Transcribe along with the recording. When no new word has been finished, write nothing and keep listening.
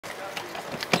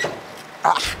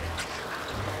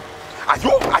Are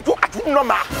you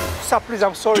normal? Sir, please,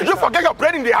 I'm sorry. Did you forget your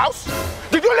bread in the house?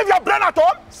 Did you leave your bread at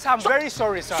home? Sir, I'm very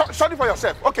sorry, sir. Sorry for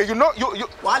yourself. Okay, you know,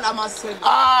 What am I saying?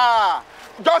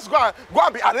 Just go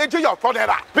and be arranging your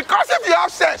funeral. Because if you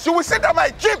have sense, you will see that my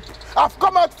Jeep have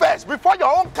come out first before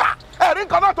your own car. Hey,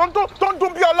 don't do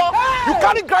me alone. You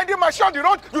carry grinding machine on the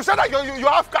road. You said that you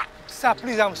have car. Sir,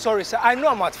 please, I'm sorry, sir. I know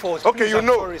I'm at fault. Okay, please, you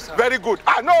know. Sorry, sir. Very good.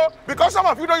 I know, because some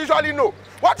of you don't usually know.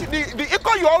 What the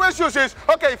echo you always use is,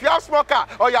 okay, if you have small car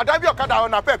or you're driving your car down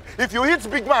on a pep, if you hit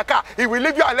big man car, he will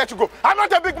leave you and let you go. I'm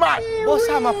not a big man. Boss,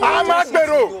 I'm at the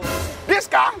road. This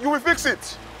car, you will fix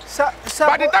it. Sir,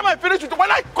 by the time I finish with it,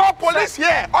 when I call police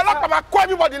here, all of them call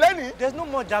everybody, Lenny. There's no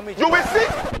more damage. You will see.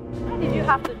 Why did you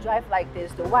have to drive like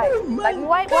this, though? Why? Like,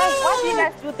 why do you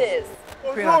guys do this?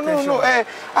 No.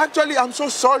 Actually, I'm so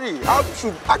sorry. I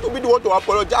should be the one to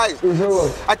apologize.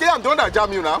 I think I'm the one that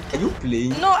jam you now. Are you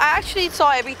playing? No, I actually saw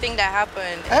everything that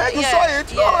happened. You saw it?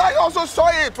 Yeah. No, I also saw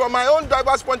it from my own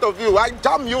driver's point of view. I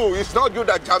jam you. It's not you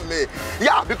that jam me.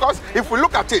 Yeah, because if we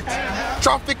look at it,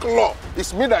 traffic law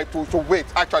is me that to wait.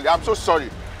 Actually, I'm so sorry.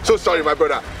 So sorry, my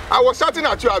brother. I was shouting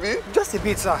at you, Abby. Just a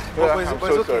bit, sir. Yeah, I'm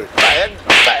so sorry. My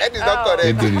head is not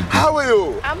correct. How are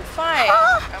you? I'm fine.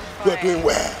 You're doing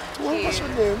well. What's your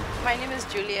name? My name is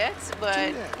Juliet,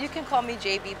 but you can call me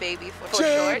JB Baby for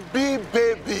short. JB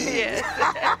Baby. Yes.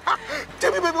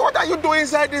 JB Baby, what are you doing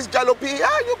inside this jalopy?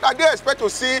 You can expect to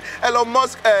see Elon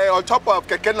Musk on top of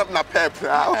Keke na Pep.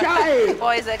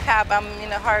 Or is a cab? I'm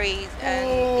in a hurry.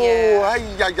 And,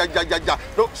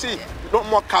 No, see. No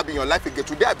more cab in your life again.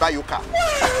 Today I buy your car.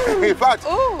 In fact,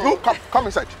 you come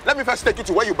inside. Let me first take you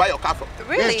to where you buy your car from.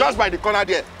 Really? It's just by the corner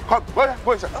there. Come, go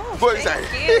inside. Go inside.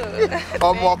 Thank you.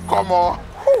 Come on.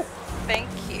 Thank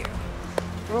you.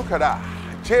 Look at that.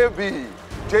 JB,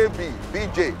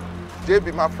 BJ.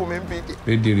 JB, my full name BJ.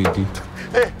 Ready.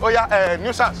 Hey,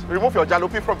 nuisance. Remove your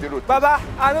jalopy from the road. Baba,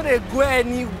 I know they go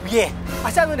anywhere. I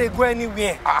said I know they go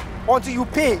anywhere. Until you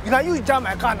pay. You know, you jam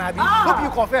my car now. Hope you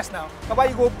confess now. Baba,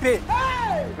 you go pay.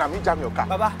 Now me jam your car.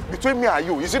 Baba. Between me and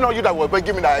you, is it not you that will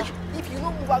give me that issue? If you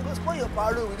don't move, I go spoil your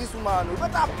parole with this woman. You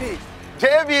better pay.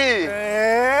 JB!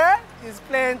 It's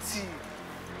plenty.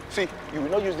 See, you will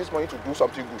not use this money to do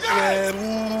something good.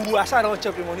 I said I don't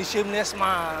chop the money. Shameless man.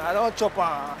 I don't chop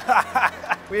her.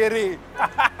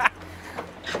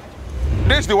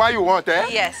 This is the one you want, eh?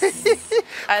 Yes.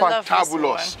 I love this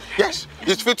Fantabulous. Yes,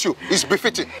 it fits you. It's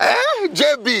befitting.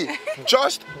 JB,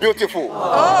 just beautiful.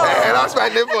 That's my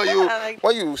name for you.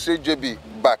 When you say JB,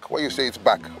 back. When you say it's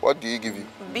back, what do you give you?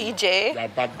 BJ.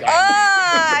 That bad guy.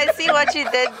 I see what you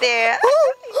did there.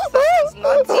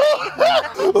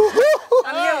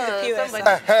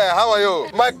 How are you?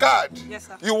 My card. Yes,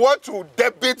 sir. You want to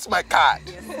debit my card?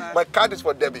 Yes, sir. My card is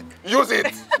for debit. Use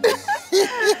it.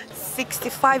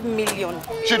 65 million.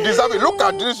 She deserves it. Look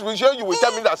at this. We sure you will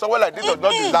tell me that someone like this does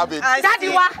not deserve it. Daddy,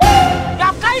 you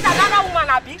have carried another woman,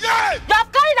 Abby. Yes. You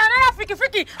have carried another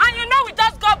freaky, and you know we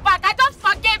just got back. I just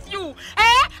forgave you.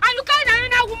 And you carried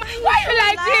another woman. Why you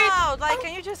like this? Like,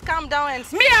 can you just calm down and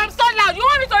speak? Me, I'm so loud. You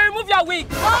want me to remove your wig?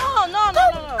 Oh, no.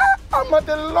 I'm at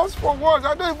a loss for words.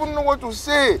 I don't even know what to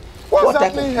say. What's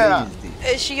happening here?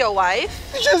 Is she your wife?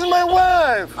 She's my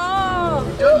wife. Oh,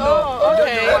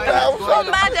 okay. Oh,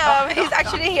 madam, he's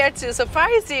actually here to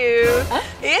surprise you. Huh?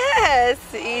 Yes,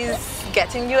 he's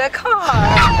getting you a car,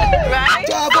 right?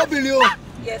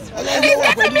 Yes, right.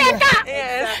 Get me a car!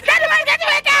 Yes. Get me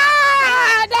a car!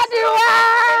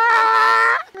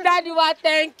 Daddy,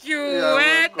 thank you.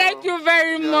 Thank you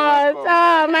very much.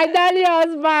 Welcome. My daddy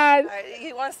husband.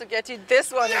 He wants to get you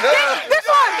this one. This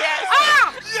one? Yes.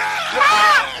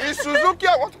 It's Suzuki.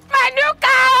 I want My new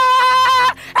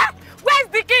car! Where's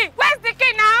the key? Where's the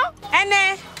key now?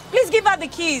 And please give her the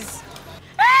keys.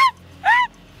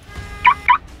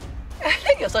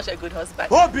 You're such a good husband.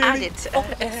 Oh, baby. Add it.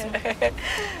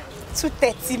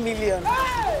 230 million.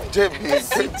 JB,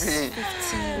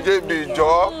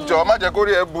 Joe, ma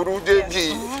jekori e buru JB.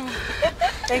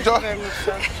 Thank you very much,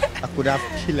 sir. I could have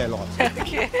killed a lot.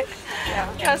 Okay.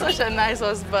 You're such a nice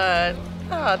husband.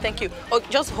 Oh, thank you. Oh,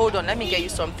 just hold on. Let me get you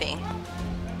something.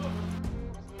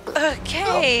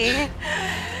 Okay.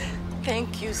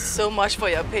 Thank you so much for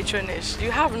your patronage.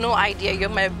 You have no idea. You're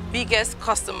my biggest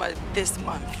customer this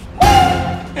month.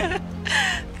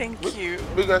 Thank you.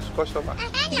 Biggest customer?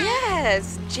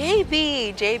 Yes,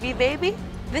 JB. JB, baby.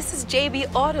 This is JB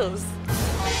Autos.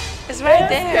 It's right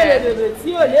there.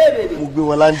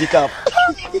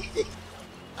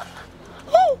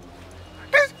 Oh,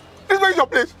 this is your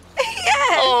place?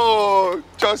 Yes. Oh,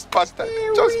 just past that.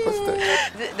 Just past that.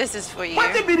 This is for you.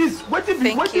 What be this?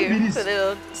 Thank you. It's a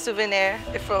little souvenir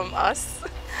from us.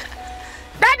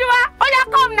 Daddy, you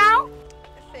come now?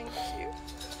 Thank you.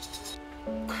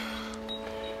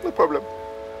 No problem.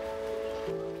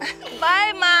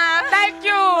 Bye, ma. Thank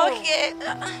you. Okay.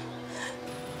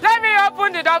 Let me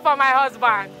open the door for my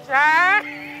husband.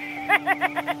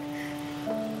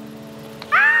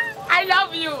 I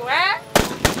love you, eh?